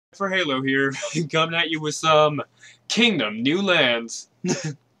For Halo here, coming at you with some Kingdom New Lands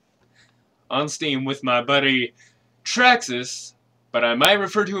on Steam with my buddy Traxxas, but I might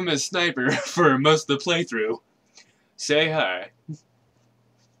refer to him as Sniper for most of the playthrough. Say hi.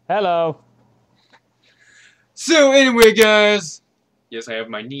 Hello. So anyway, guys, yes, I have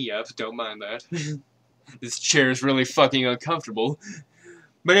my knee up, don't mind that. This chair is really fucking uncomfortable.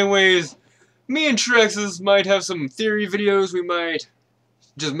 But anyways, me and Traxxas might have some theory videos, we might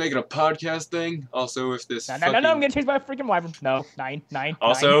just make it a podcast thing. Also, if this No, I'm gonna change my freaking wyvern. No, nine.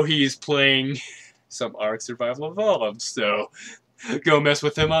 Also, he's playing some Ark Survival Evolved, so go mess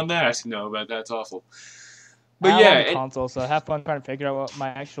with him on that. No, but that's awful. But I yeah, love the console, so have fun trying to figure out what my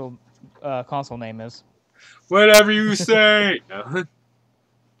actual console name is. Whatever you say. No.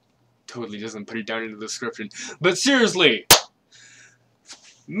 Totally doesn't put it down in the description. But seriously,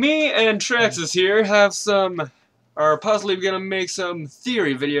 me and Traxxas here are possibly gonna make some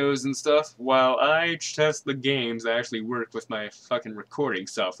theory videos and stuff while I test the games that actually work with my fucking recording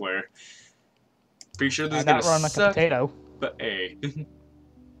software. Pretty sure this is gonna run like suck, a potato. but hey.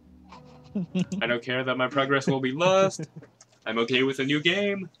 I don't care that my progress will be lost. I'm okay with a new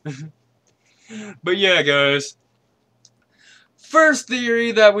game. But yeah, guys. First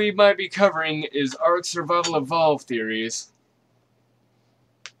theory that we might be covering is Ark Survival Evolved theories.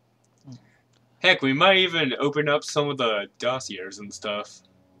 Heck, we might even open up some of the dossiers and stuff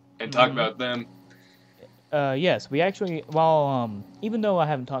and talk about them. Yes, we actually, even though I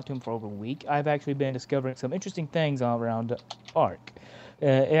haven't talked to him for over a week, I've actually been discovering some interesting things around Ark.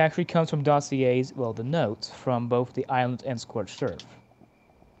 It actually comes from dossiers, well, the notes, from both the Island and Scorched Earth.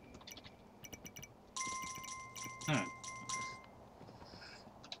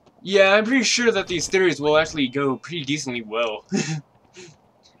 Yeah, I'm pretty sure that these theories will actually go pretty decently well.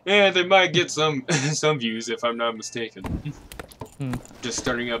 And they might get some views if I'm not mistaken. Just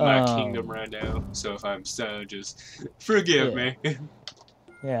starting up my kingdom right now, so if I'm sad, just forgive me.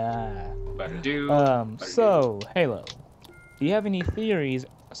 Yeah. So, Halo, do you have any theories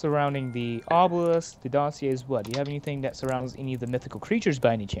surrounding the obelisk, the dossiers, what? Do you have anything that surrounds any of the mythical creatures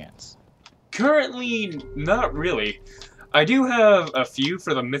by any chance? Currently, not really. I do have a few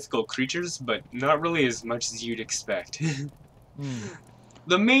for the mythical creatures, but not really as much as you'd expect.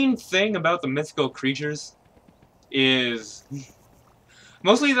 The main thing about the mythical creatures is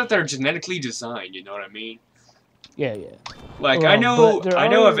mostly that they're genetically designed, you know what I mean? Yeah. Like, I know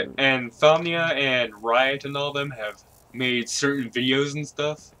of Anthomnia and Riot and all of them have made certain videos and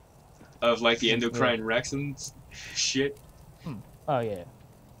stuff of, like, the endocrine Rex and shit. Oh, yeah.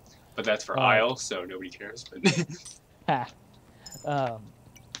 But that's for Isle, so nobody cares.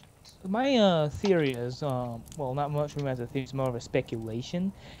 But my theory is, well, not much as a theory, it's more of a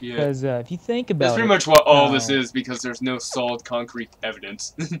speculation. Yeah. Because if you think about that's pretty much what all this is, because there's no solid, concrete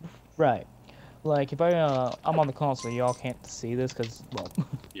evidence. Right. Like, if I'm on the console, y'all can't see this, because, well...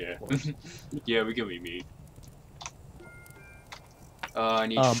 Yeah. Yeah, we can be mean. I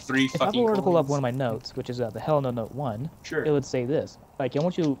need 3 if fucking I were to pull up one of coins. my notes, which is the Hell No Note 1, Sure. it would say this. Like, I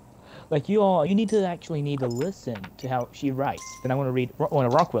want you... Like, you need to listen to how she writes. Then I want to read one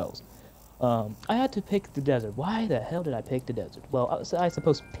of Rockwell's. I had to pick the desert. Why the hell did I pick the desert? Well, I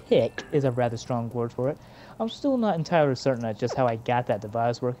suppose pick is a rather strong word for it. I'm still not entirely certain at just how I got that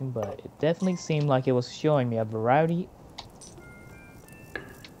device working, but it definitely seemed like it was showing me a variety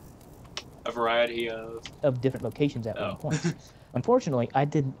of different locations at one point. Unfortunately, I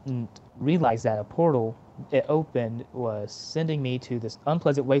didn't realize that a portal it opened was sending me to this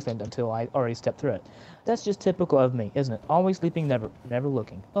unpleasant wasteland until I already stepped through it. That's just typical of me, isn't it? Always sleeping, never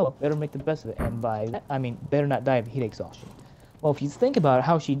looking. Oh, better make the best of it, and by that, I mean better not die of heat exhaustion. Well, if you think about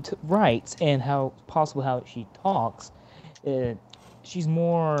how she writes and how she talks, she's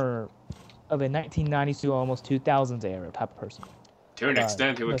more of a 1990s to almost 2000s era type of person. To an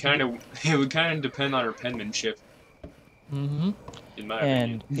extent, it would kind of depend on her penmanship. In my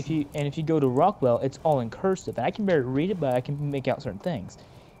opinion. If you go to Rockwell, it's all in cursive, and I can barely read it, but I can make out certain things.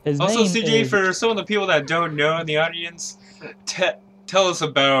 Also, CJ, for some of the people that don't know in the audience, tell us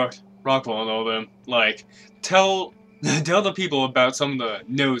about Rockwell and all them. Like, tell the people about some of the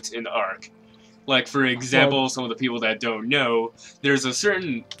notes in Ark. Like, for example, some of the people that don't know, there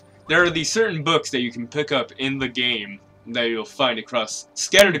are these certain books that you can pick up in the game that you'll find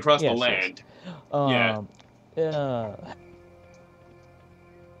scattered across the land.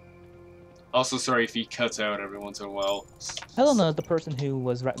 Also, sorry if he cuts out every once in a while. Helena is the person who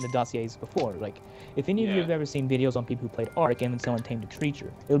was writing the dossiers before. Like, if any of you have ever seen videos on people who played Ark and when someone tamed a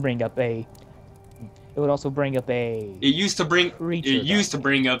creature, it would bring up a... It would also bring up a... It used to bring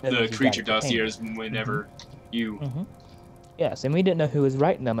up the creature dossiers whenever you... Yes, and we didn't know who was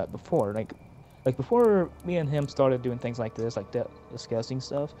writing them at before. Like before me and him started doing things like this, like discussing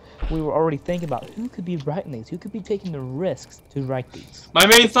stuff, we were already thinking about who could be writing these, who could be taking the risks to write these. My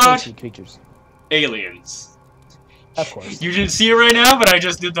main thought? Creatures. Aliens. Of course. You didn't see it right now, but I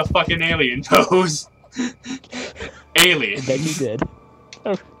just did the fucking alien pose. Aliens. That you did.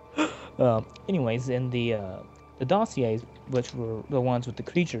 Anyways, in the dossiers, which were the ones with the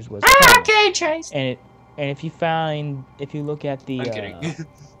creatures, was okay, Chase. And if you look at the I'm kidding.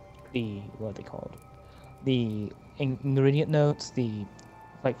 the what are they called? The ingredient notes,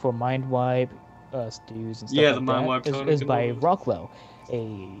 like for mind wipe, stews and stuff. Yeah, like the mind wipe is by Rockwell,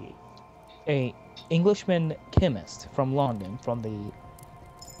 a Englishman chemist from London from the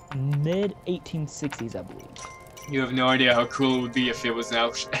mid 1860s, I believe. You have no idea how cool it would be if it was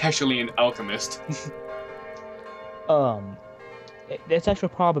actually an alchemist. That's actual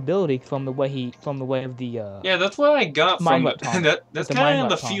probability from the way of the yeah, that's what I got from that's kind of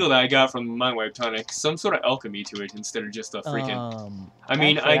the feel that I got from the mind wipe tonic. Some sort of alchemy to it instead of just a freaking. I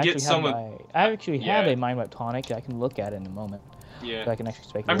mean, I get some of. I actually have a mind wipe tonic. I can look at it in a moment. Yeah. So I can actually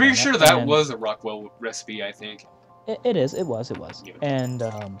speculate. I'm pretty sure that was a Rockwell recipe. I think. It is. It was. Yeah.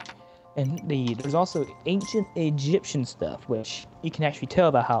 And there's also ancient Egyptian stuff, which you can actually tell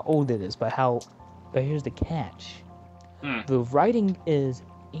about how old it is, but here's the catch. The writing is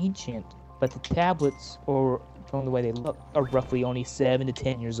ancient, but the tablets, or from the way they look, are roughly only 7 to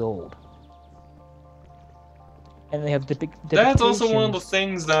 10 years old. And they have That's also one of the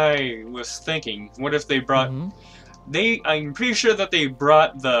things that I was thinking. What if they brought... I'm pretty sure that they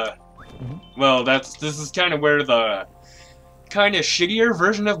brought the... Well, this is kind of where the kind of shittier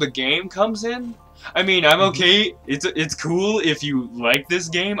version of the game comes in. I mean, I'm okay. It's cool if you like this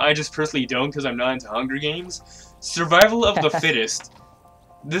game. I just personally don't because I'm not into Hunger Games. Survival of the Fittest.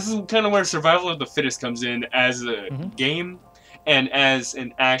 This is kind of where Survival of the Fittest comes in as a game and as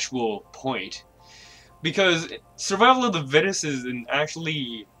an actual point. Because Survival of the Fittest is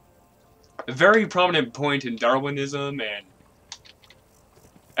actually a very prominent point in Darwinism and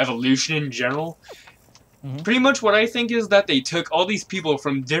evolution in general. Pretty much what I think is that they took all these people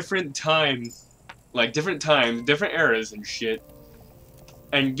from different times, different eras and shit,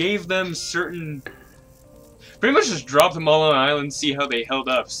 and gave them certain... Pretty much just dropped them all on an island, see how they held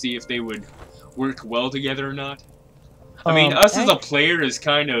up, see if they would work well together or not. I mean, us as a player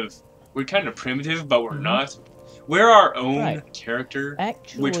we're kind of primitive, but we're not. We're our own character,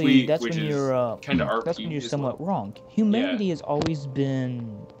 actually, that's when you're somewhat wrong. Humanity has always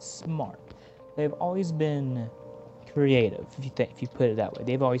been smart. They've always been creative, if you put it that way.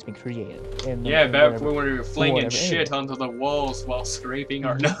 They've always been creative. Back when we were flinging shit onto the walls while scraping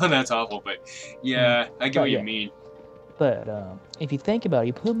our... No, that's awful, but yeah, I get what you mean. But if you think about it,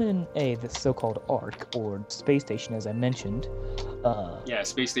 you put them in the so-called Ark, or space station, as I mentioned. Yeah,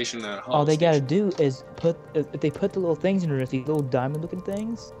 space station and all they gotta do is if they put the little things in there, these little diamond-looking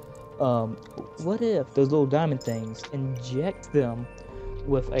things, what if those little diamond things inject them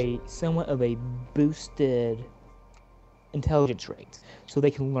with somewhat of a boosted intelligence rate, so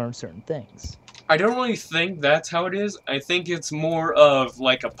they can learn certain things? I don't really think that's how it is. I think it's more of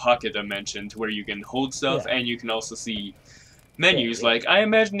like a pocket dimension to where you can hold stuff and you can also see menus. Like, I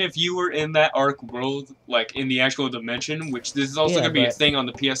imagine if you were in that Ark world, like in the actual dimension, which this is also going to be a thing on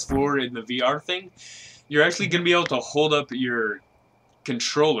the PS4 in the VR thing, you're actually going to be able to hold up your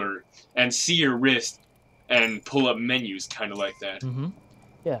controller and see your wrist and pull up menus kind of like that.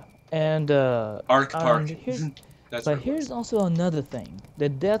 Yeah, and Ark Park. Here's also another thing: the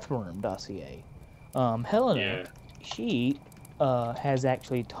Death Worm dossier. Helena, she has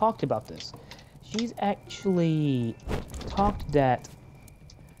actually talked about this. She's actually talked that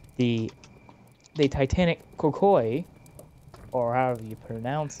the Titanic Kokoi, or however you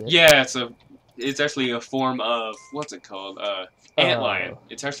pronounce it. Yeah, it's actually a form of, what's it called? Antlion.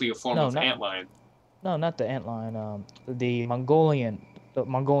 It's actually a form of antlion. No, not the antlion. The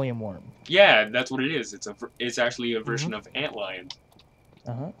Mongolian worm. Yeah, that's what it is. It's actually a version of antlion.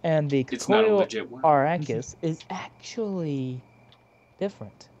 And the Kokoi Arrakis is actually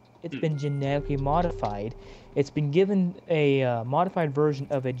different. It's been genetically modified. It's been given a modified version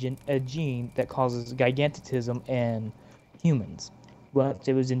of a gene that causes gigantism in humans. Once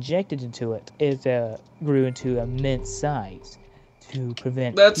it was injected into it, it grew into immense size to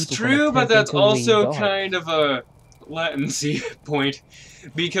prevent. That's true, but that's also kind of a latency point,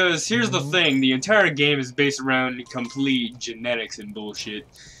 because here's the thing: the entire game is based around complete genetics and bullshit.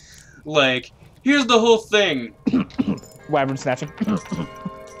 Like, here's the whole thing. Wyvern snatching.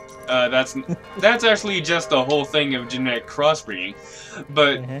 That's actually just the whole thing of genetic crossbreeding.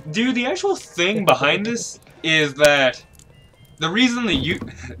 But dude, the actual thing behind this is that the reason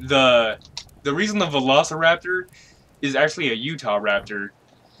the reason the Velociraptor is actually a Utah raptor,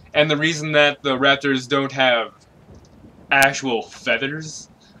 and the reason that the raptors don't have actual feathers,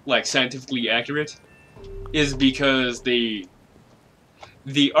 like scientifically accurate, is because the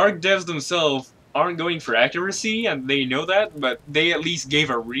ARC devs themselves aren't going for accuracy, and they know that, but they at least gave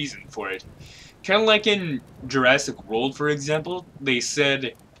a reason for it. Kind of like in Jurassic World, for example, they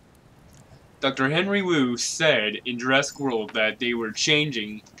said, Dr. Henry Wu said in Jurassic World that they were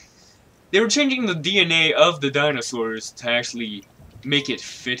changing the DNA of the dinosaurs to actually make it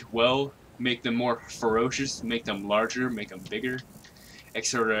fit well, make them more ferocious, make them larger, make them bigger,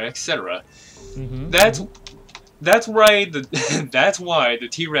 etc., etc. That's why the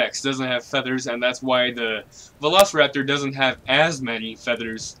T-Rex doesn't have feathers, and that's why the Velociraptor doesn't have as many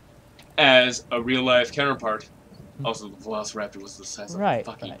feathers as a real-life counterpart. Also, the Velociraptor was the size of a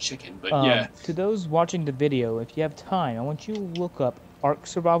fucking chicken, but yeah. To those watching the video, if you have time, I want you to look up Ark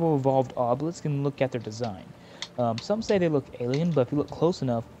Survival Evolved Obelisk and look at their design. Some say they look alien, but if you look close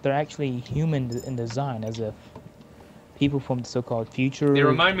enough, they're actually human in design, as if people from the so-called future... They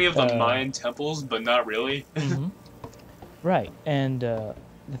remind me of the Mayan temples, but not really. Right, and to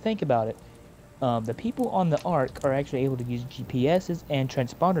think about it, the people on the Ark are actually able to use GPSs and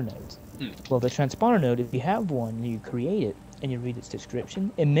transponder nodes. Well, the transponder node, if you have one, you create it, and you read its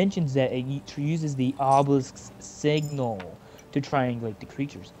description, it mentions that it uses the obelisk's signal to triangulate the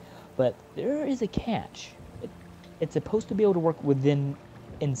creatures. But there is a catch. It's supposed to be able to work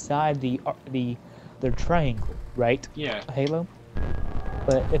inside their triangle, right? Yeah. Halo.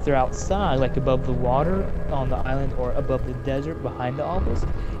 But if they're outside, like above the water on the island or above the desert behind the obelisk,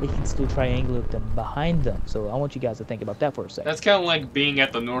 it can still triangulate them behind them. So I want you guys to think about that for a second. That's kind of like being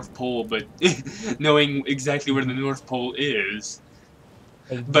at the North Pole, but knowing exactly where the North Pole is.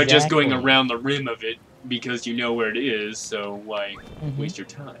 Exactly. But just going around the rim of it because you know where it is, so why waste your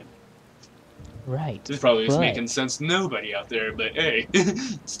time? Right. This probably is making sense to nobody out there, but hey,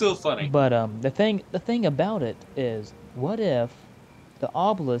 still funny. But the thing about it is, what if the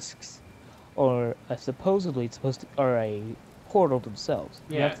obelisks are supposedly are a portal themselves?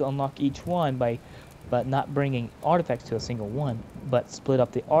 Yeah. You have to unlock each one by not bringing artifacts to a single one, but split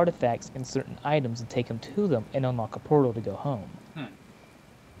up the artifacts in certain items and take them to them and unlock a portal to go home.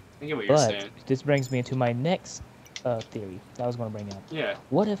 I get what you're saying. This brings me to my next theory that I was going to bring up. Yeah.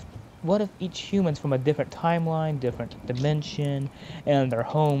 What if each human's from a different timeline, different dimension, and their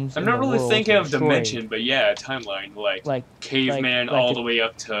homes? I'm not really thinking of dimension, but yeah, timeline, like caveman all the way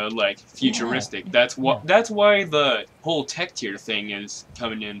up to like futuristic. Yeah. That's why the whole tech tier thing is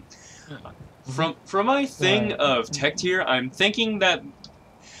coming in. From my thing of tech tier, I'm thinking that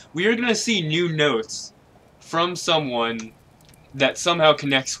we are gonna see new notes from someone that somehow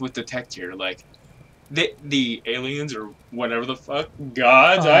connects with the tech tier, like the aliens or whatever the fuck,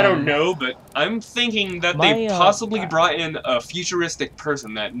 gods, I don't know, but I'm thinking that they possibly brought in a futuristic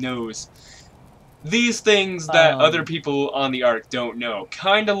person that knows these things that other people on the Ark don't know.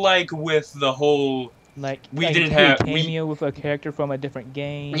 Kind of like with the whole, we didn't have a cameo with a character from a different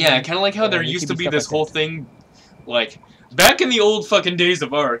game. Yeah, kind of like how there used to be this whole thing, like back in the old fucking days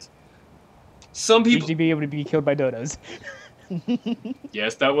of Ark. Some people used to be able to be killed by dodos.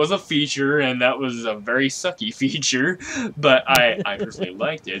 Yes, that was a feature, and that was a very sucky feature, but I personally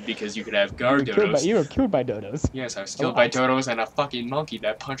liked it because you could have guard dodos. You were killed by dodos. Yes, I was killed by dodos and a fucking monkey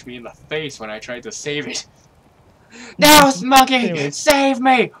that punched me in the face when I tried to save it. No, monkey! Anyways. Save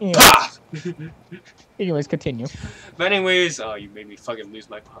me! Pah! Anyways, continue. But anyways, oh, you made me fucking lose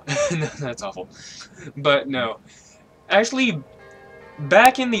my pot. That's awful. But no. Actually,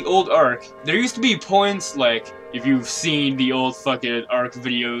 back in the old Ark, there used to be points, like, if you've seen the old fucking Ark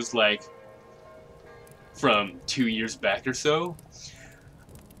videos, like, from 2 years back or so,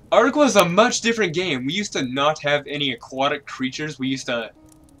 Ark was a much different game. We used to not have any aquatic creatures. We used to...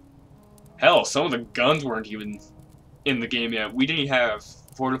 Hell, some of the guns weren't even in the game yet. We didn't have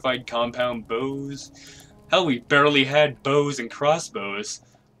fortified compound bows. Hell, we barely had bows and crossbows.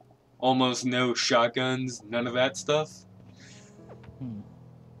 Almost no shotguns, none of that stuff.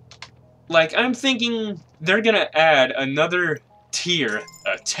 Like, I'm thinking they're gonna add another tier,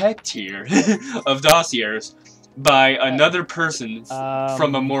 a tech tier, of dossiers by another person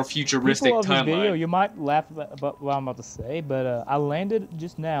from a more futuristic timeline. This video, timeline. you might laugh about what I'm about to say, but I landed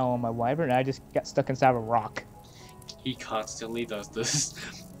just now on my wyvern and I just got stuck inside a rock. He constantly does this.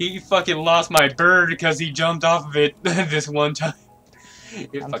 He fucking lost my bird because he jumped off of it this one time.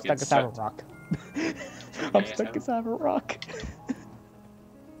 I'm stuck inside a rock. I'm stuck inside a rock.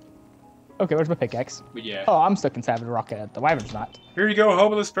 Okay, where's my pickaxe? But yeah. Oh, I'm stuck inside of the rock. The wyvern's not. Here you go,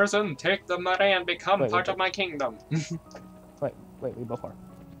 homeless person. Take the money and become part of my kingdom. Wait, Wait, we both are.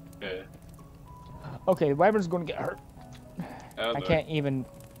 Yeah. Okay, the wyvern's going to get hurt. Oh, I Lord. can't even...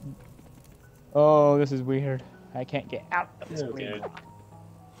 Oh, this is weird. I can't get out of this Okay. green rock.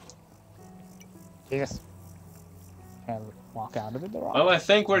 Yes. And walk out of the rock. Well, I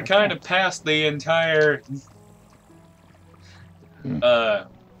think we're kind of past the entire... God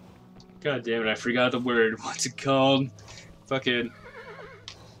damn it, I forgot the word. What's it called? Fucking...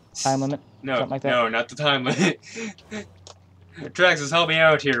 Time limit? No, Something like that? no, not the time limit. Traxxas, help me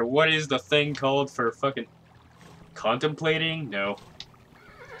out here. What is the thing called for fucking... Contemplating? No.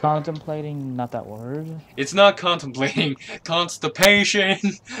 Contemplating, not that word. It's not contemplating. Constipation?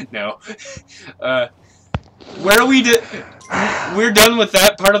 No. Where are we We're done with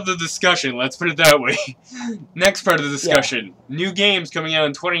that part of the discussion, let's put it that way. Next part of the discussion. Yeah. New games coming out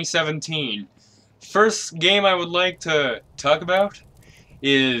in 2017. First game I would like to talk about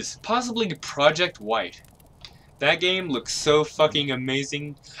is possibly Project Wight. That game looks so fucking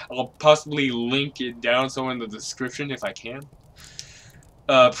amazing. I'll possibly link it down somewhere in the description if I can.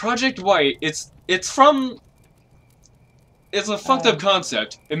 Project Wight, it's a fucked up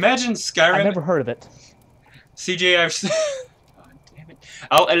concept. Imagine Skyrim. I've never heard of it. CJ, oh, damn it.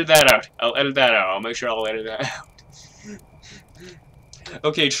 I'll edit that out. I'll make sure I'll edit that out.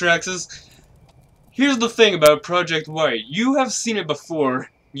 Okay, Traxxas. Here's the thing about Project Wight. You have seen it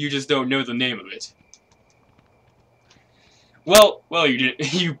before, you just don't know the name of it. Well, you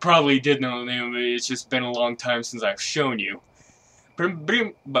did. You probably did know the name of it. It's just been a long time since I've shown you.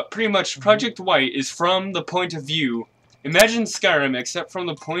 But pretty much, Project Wight is from the point of view. Imagine Skyrim, except from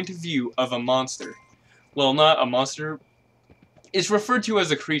the point of view of a monster. Well, not a monster. It's referred to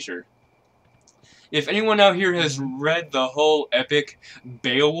as a creature. If anyone out here has read the whole epic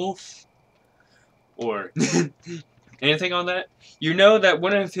Beowulf, or anything on that, you know that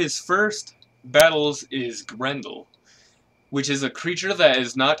one of his first battles is Grendel, which is a creature that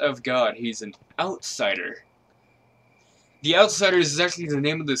is not of God. He's an outsider. The Outsiders is actually the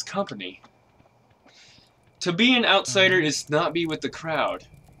name of this company. To be an outsider is to not be with the crowd.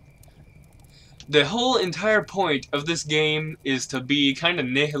 The whole entire point of this game is to be kind of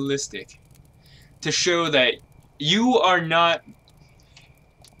nihilistic. To show that you are not...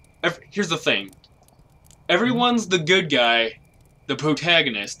 Here's the thing. Everyone's the good guy, the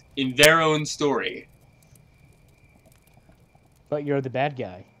protagonist, in their own story. But you're the bad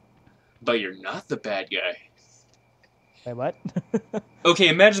guy. But you're not the bad guy. Wait, what? Okay,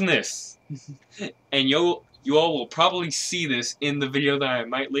 imagine this. And you all will probably see this in the video that I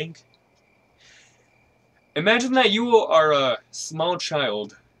might link. Imagine that you are a small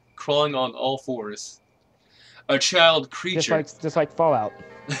child crawling on all fours. A child creature. Just like Fallout.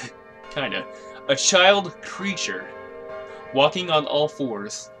 Kinda. A child creature walking on all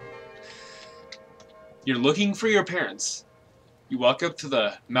fours. You're looking for your parents. You walk up to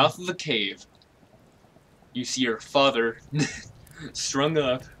the mouth of the cave. You see your father strung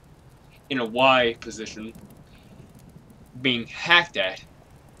up in a Y position, being hacked at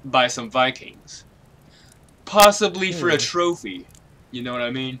by some Vikings. Possibly for a trophy. You know what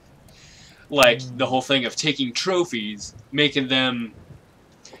I mean? Like, the whole thing of taking trophies, making them...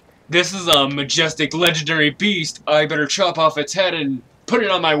 This is a majestic, legendary beast. I better chop off its head and put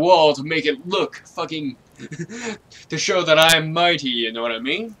it on my wall to make it look fucking... to show that I'm mighty, you know what I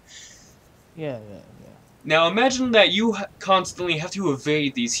mean? Yeah. Now imagine that you constantly have to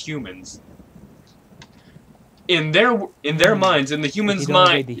evade these humans. In their minds, in the humans'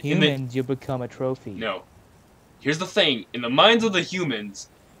 mind... If you don't evade the humans, you become a trophy. No. Here's the thing. In the minds of the humans,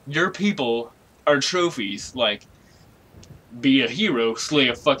 your people are trophies. Like, be a hero, slay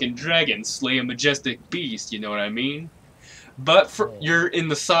a fucking dragon, slay a majestic beast, you know what I mean? But you're in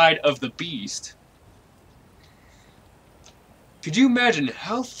the side of the beast. Could you imagine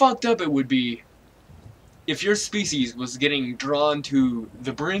how fucked up it would be if your species was getting drawn to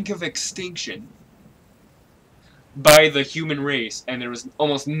the brink of extinction by the human race and there was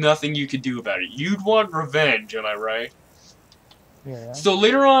almost nothing you could do about it? You'd want revenge, am I right? Yeah. So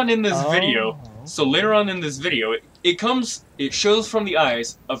later on in this video, it shows from the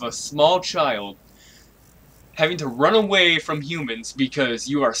eyes of a small child having to run away from humans because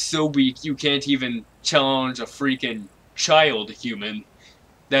you are so weak you can't even challenge a freaking child human.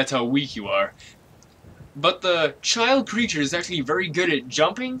 That's how weak you are. But the child creature is actually very good at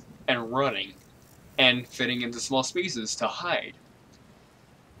jumping and running and fitting into small spaces to hide.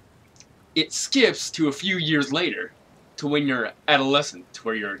 It skips to a few years later, to when you're adolescent, to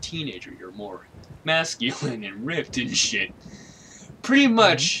where you're a teenager, you're more masculine and ripped and shit. Pretty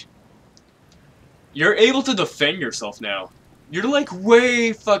much, you're able to defend yourself now. You're like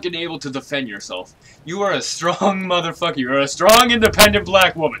way fucking able to defend yourself. You are a strong motherfucker. You're a strong, independent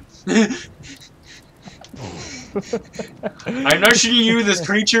black woman. I'm not shooting you, this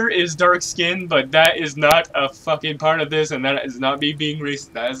creature is dark skinned, but that is not a fucking part of this, and that is not me being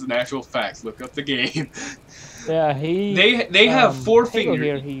racist. That is an actual fact. Look up the game. Yeah, They have 4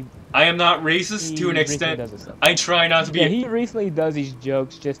 fingers. Here, I am not racist to an extent. I try not to be. Yeah, he recently does these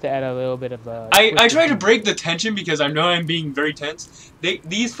jokes just to add a little bit of a. I try to break the tension because I know I'm being very tense.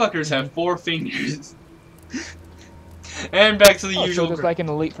 These fuckers have 4 fingers. And back to the usual. So just like an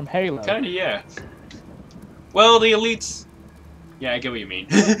elite from Halo. Kinda, yeah. Well, the elites. Yeah, I get what you mean.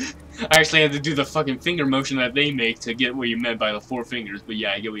 I actually had to do the fucking finger motion that they make to get what you meant by the 4 fingers, but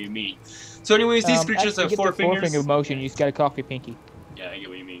yeah, I get what you mean. So anyways, these creatures have 4 fingers. 4-finger motion, you just gotta cough your pinky. Yeah, I get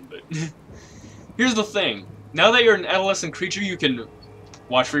what you mean, but... Here's the thing. Now that you're an adolescent creature, you can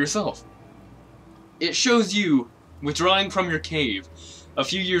watch for yourself. It shows you withdrawing from your cave a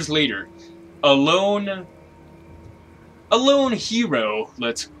few years later. A lone hero,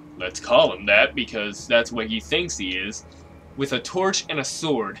 let's call him that, because that's what he thinks he is, with a torch and a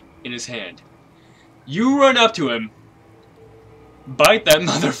sword in his hand. You run up to him, bite that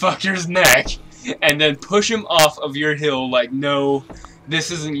motherfucker's neck, and then push him off of your hill like, no,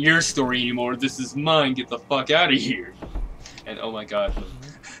 this isn't your story anymore, this is mine, get the fuck out of here. And oh my god,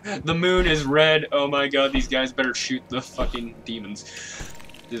 the moon is red, oh my god, these guys better shoot the fucking demons.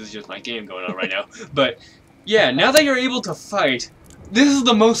 This is just my game going on right now. But, yeah, now that you're able to fight, this is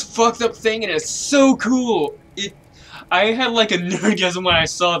the most fucked up thing, and it's so cool. I had like a nerdgasm when I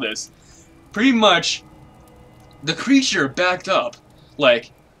saw this. Pretty much, the creature backed up.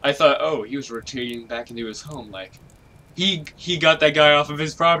 Like, I thought, oh, he was retreating back into his home. Like, he got that guy off of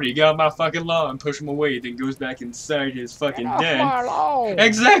his property, got my fucking lawn, pushed him away, then goes back inside his fucking den.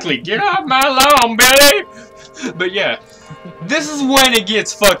 Exactly, get off my lawn, Billy! But yeah, this is when it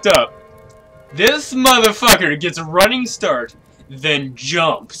gets fucked up. This motherfucker gets a running start, then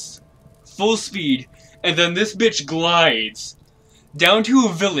jumps, full speed, and then this bitch glides down to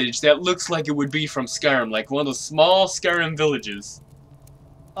a village that looks like it would be from Skyrim, like one of those small Skyrim villages.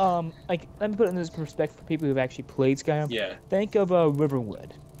 Like, let me put it in this perspective for people who've actually played Skyrim. Yeah. Think of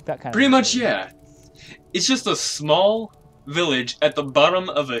Riverwood, that kind Pretty of. much, yeah. It's just a small village at the bottom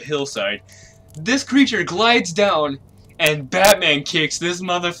of a hillside. This creature glides down, and Batman kicks this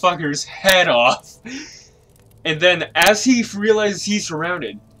motherfucker's head off. And then, as he realizes he's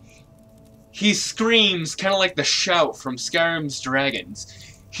surrounded, he screams, kind of like the shout from Skyrim's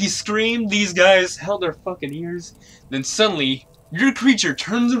dragons. He screamed, these guys held their fucking ears, then suddenly, your creature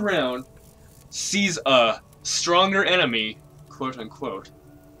turns around, sees a stronger enemy, quote unquote,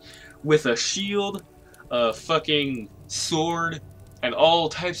 with a shield, a fucking sword, and all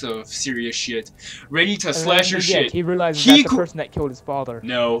types of serious shit, ready to slash your shit. He realizes that's the person that killed his father.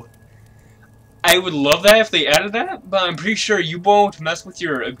 No. I would love that if they added that, but I'm pretty sure you won't mess with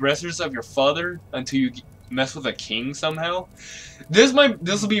your aggressors of your father until you mess with a king somehow. This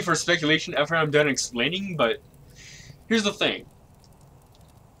will be for speculation after I'm done explaining, but here's the thing.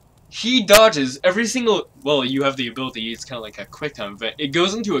 He dodges every single... Well, you have the ability, it's kind of like a quick time event. It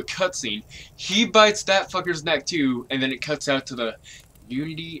goes into a cutscene. He bites that fucker's neck too, and then it cuts out to the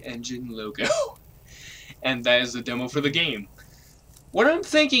Unity Engine logo. And that is the demo for the game. What I'm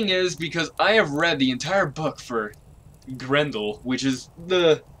thinking is, because I have read the entire book for Grendel, which is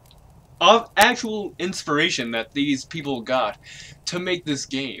the actual inspiration that these people got to make this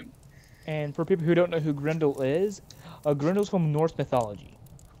game. And for people who don't know who Grendel is, Grendel's from Norse mythology.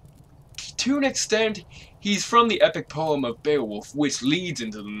 To an extent, he's from the epic poem of Beowulf, which leads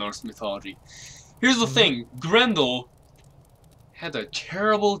into the Norse mythology. Here's the thing, Grendel had a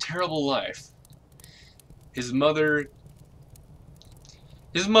terrible, terrible life. His mother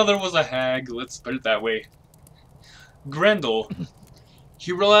was a hag, let's put it that way. Grendel,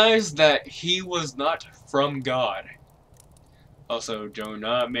 he realized that he was not from God. Also, do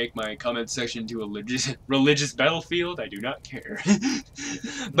not make my comment section to a religious battlefield, I do not care.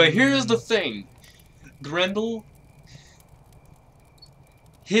 But here's the thing. Grendel,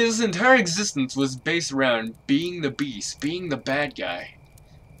 his entire existence was based around being the beast, being the bad guy.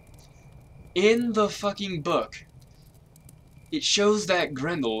 In the fucking book, it shows that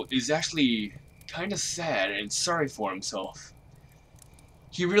Grendel is actually kind of sad and sorry for himself.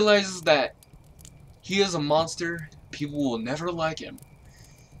 He realizes that he is a monster, people will never like him.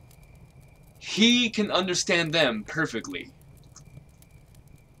 He can understand them perfectly.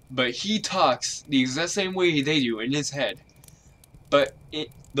 But he talks the exact same way they do in his head. But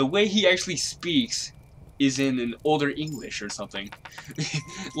the way he actually speaks is in an older English or something.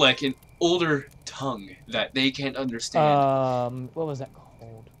 Like an older tongue that they can't understand. What was that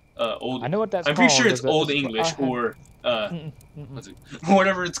called? Old. I know what that's I'm called. pretty sure it's Old I English had, or mm-mm, mm-mm. what's it?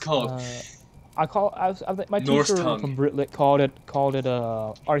 Whatever it's called. My Norse teacher tongue. from Britlic called it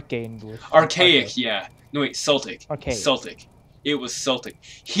Archaic English. Archaic, yeah. No wait, Celtic. Archaic. Celtic. It was Celtic.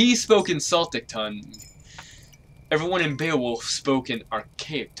 He spoke in Celtic tongue. Everyone in Beowulf spoke in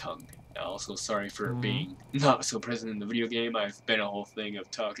Archaic tongue. Also, sorry for being not so present in the video game. I've been a whole thing of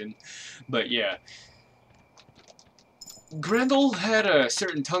talking. But yeah. Grendel had a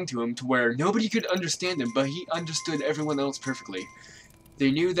certain tongue to him to where nobody could understand him, but he understood everyone else perfectly.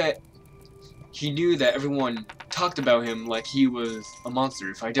 He knew that everyone talked about him like he was a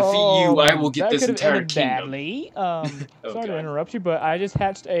monster. If I defeat you, I will get this entire kingdom. Badly. Oh, sorry to interrupt you, but I just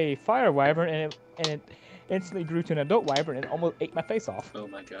hatched a fire wyvern and it instantly grew to an adult wyvern and almost ate my face off. Oh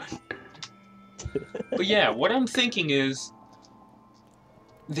my god. But yeah, what I'm thinking is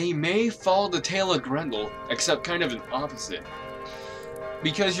they may follow the tale of Grendel, except kind of an opposite.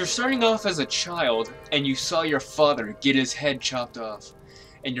 Because you're starting off as a child, and you saw your father get his head chopped off.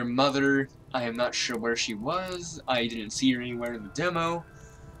 And your mother, I am not sure where she was, I didn't see her anywhere in the demo.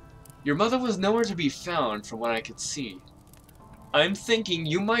 Your mother was nowhere to be found from what I could see. I'm thinking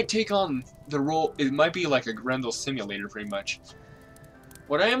you might take on the role, it might be like a Grendel simulator pretty much.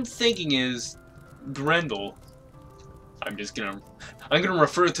 What I am thinking is, Grendel, I'm gonna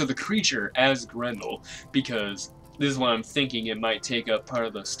refer to the creature as Grendel, because this is what I'm thinking it might take up part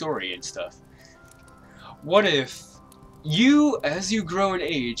of the story and stuff. What if you, as you grow in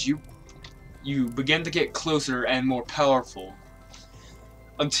age, you begin to get closer and more powerful,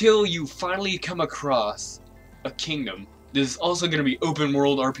 until you finally come across a kingdom. This is also going to be open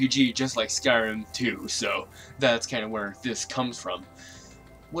world RPG, just like Skyrim 2, so that's kind of where this comes from.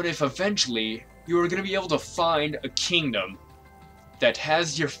 What if eventually you are going to be able to find a kingdom that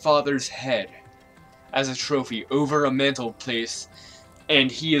has your father's head as a trophy over a mantle place,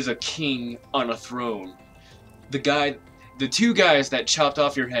 and he is a king on a throne? The two guys that chopped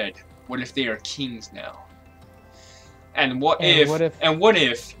off your head, what if they are kings now? And what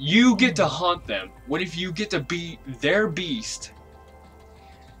if you get to haunt them? What if you get to be their beast?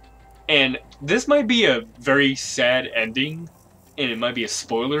 And this might be a very sad ending, and it might be a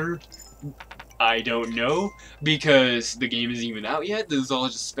spoiler. I don't know, because the game isn't even out yet. This is all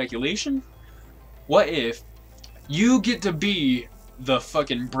just speculation. What if you get to be the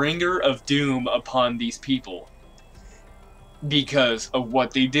fucking bringer of doom upon these people because of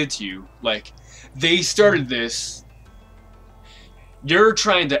what they did to you? Like, they started this. You're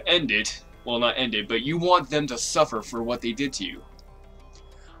trying to end it. Well, not end it, but you want them to suffer for what they did to you.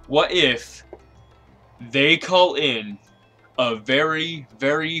 What if they call in a very,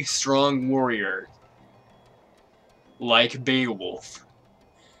 very strong warrior like Beowulf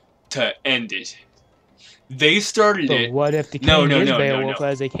to end it? They started it. What if the king is Beowulf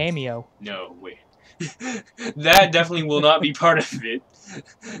as a cameo? No, wait. That definitely will not be part of it.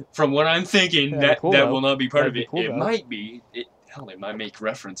 From what I'm thinking, that will not be part of it. It might be. Hell, they might make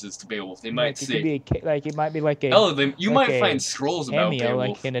references to Beowulf. They might say, it might be like a. Hell, you might find scrolls about Beowulf,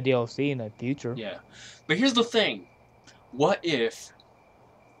 like in a DLC in the future. Yeah, but here's the thing: what if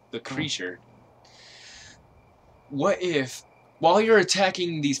the creature? What if, while you're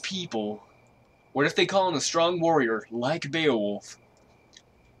attacking these people, what if they call in a strong warrior like Beowulf,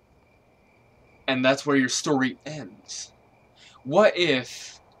 and that's where your story ends? What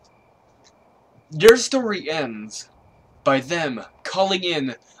if your story ends by them calling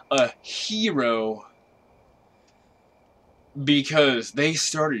in a hero because they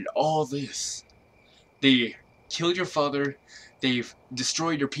started all this? They killed your father, they've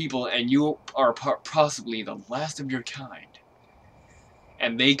destroyed your people, and you are possibly the last of your kind.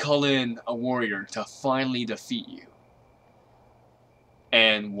 And they call in a warrior to finally defeat you.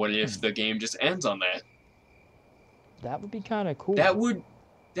 And what if the game just ends on that? That would be kind of cool. That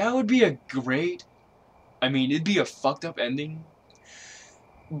would be a great... I mean, it'd be a fucked up ending.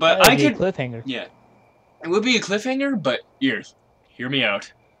 But I could... be a cliffhanger. Yeah. It would be a cliffhanger, but hear me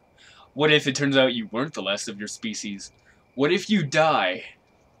out. What if it turns out you weren't the last of your species? What if you die?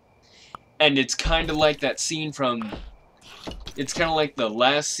 And it's kind of like that scene from... It's kind of like the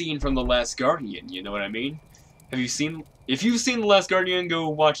last scene from The Last Guardian, you know what I mean? Have you seen... If you've seen The Last Guardian, go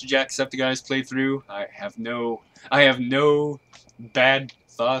watch Jacksepticeye's playthrough. I have no bad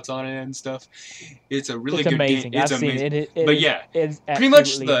thoughts on it and stuff. It's a really good game. It's amazing. But yeah, pretty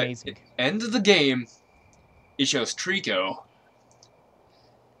much the end of the game, it shows Trico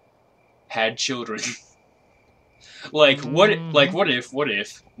had children. Like, what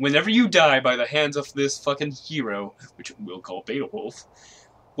if, whenever you die by the hands of this fucking hero, which we'll call Beowulf,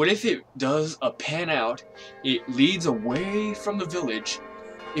 what if it does a pan out, it leads away from the village,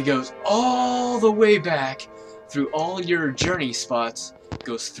 it goes all the way back, through all your journey spots,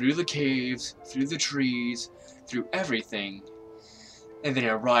 goes through the caves, through the trees, through everything, and then it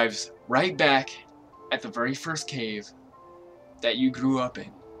arrives right back at the very first cave that you grew up in,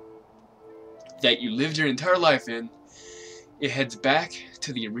 that you lived your entire life in. It heads back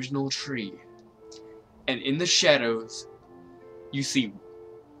to the original tree, and in the shadows you see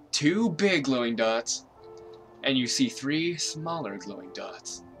 2 big glowing dots, and you see 3 smaller glowing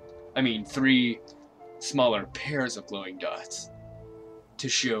dots. I mean 3 smaller pairs of glowing dots to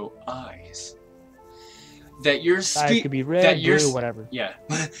show eyes. That your Eyes could be red, blue, whatever. Yeah,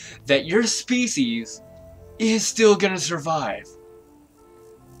 that your species is still gonna survive.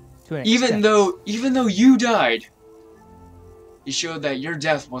 Even though you died, it showed that your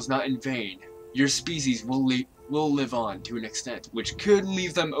death was not in vain. Your species will live on to an extent, which could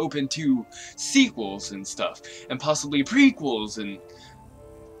leave them open to sequels and stuff, and possibly prequels and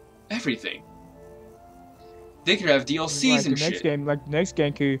everything. They could have DLCs and shit. Like the next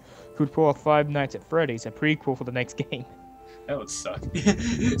game could pull off Five Nights at Freddy's, a prequel for the next game. That would suck.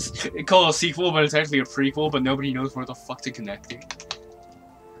 They call it a sequel, but it's actually a prequel, but nobody knows where the fuck to connect it.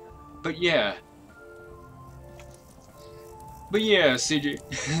 But yeah, CJ.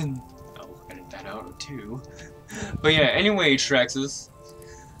 I'll edit that out too. But yeah, anyway, Traxxas,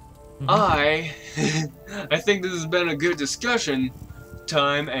 I think this has been a good discussion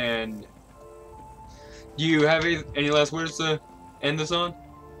time, and do you have any last words to end this on?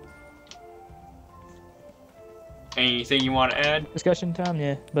 Anything you want to add? Discussion time,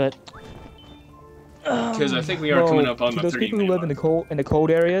 yeah, but because I think we are coming up on the 30 minute mark. Those people who live in the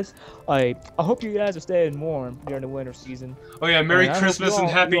cold areas, I hope you guys are staying warm during the winter season. Oh yeah, Merry Christmas and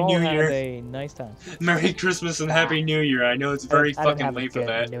Happy New Year. Have a nice time. Merry Christmas and Happy New Year. I know it's very fucking late for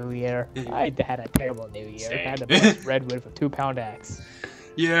that. New Year. I had a terrible New Year. Same. I had to buy redwood for 2-pound axe.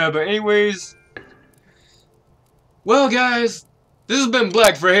 Yeah, but anyways, well guys, this has been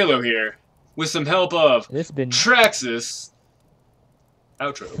Black for Halo here, with some help of Traxxas.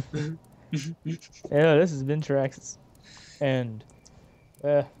 Outro. Yeah, this has been Traxxas. And,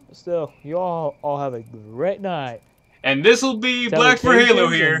 still, you all have a great night. And this will be Black for Halo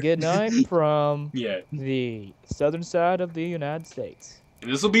here. Good night from the southern side of the United States.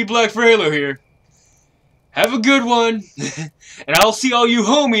 And this will be Black for Halo here. Have a good one. And I'll see all you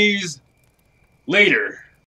homies later.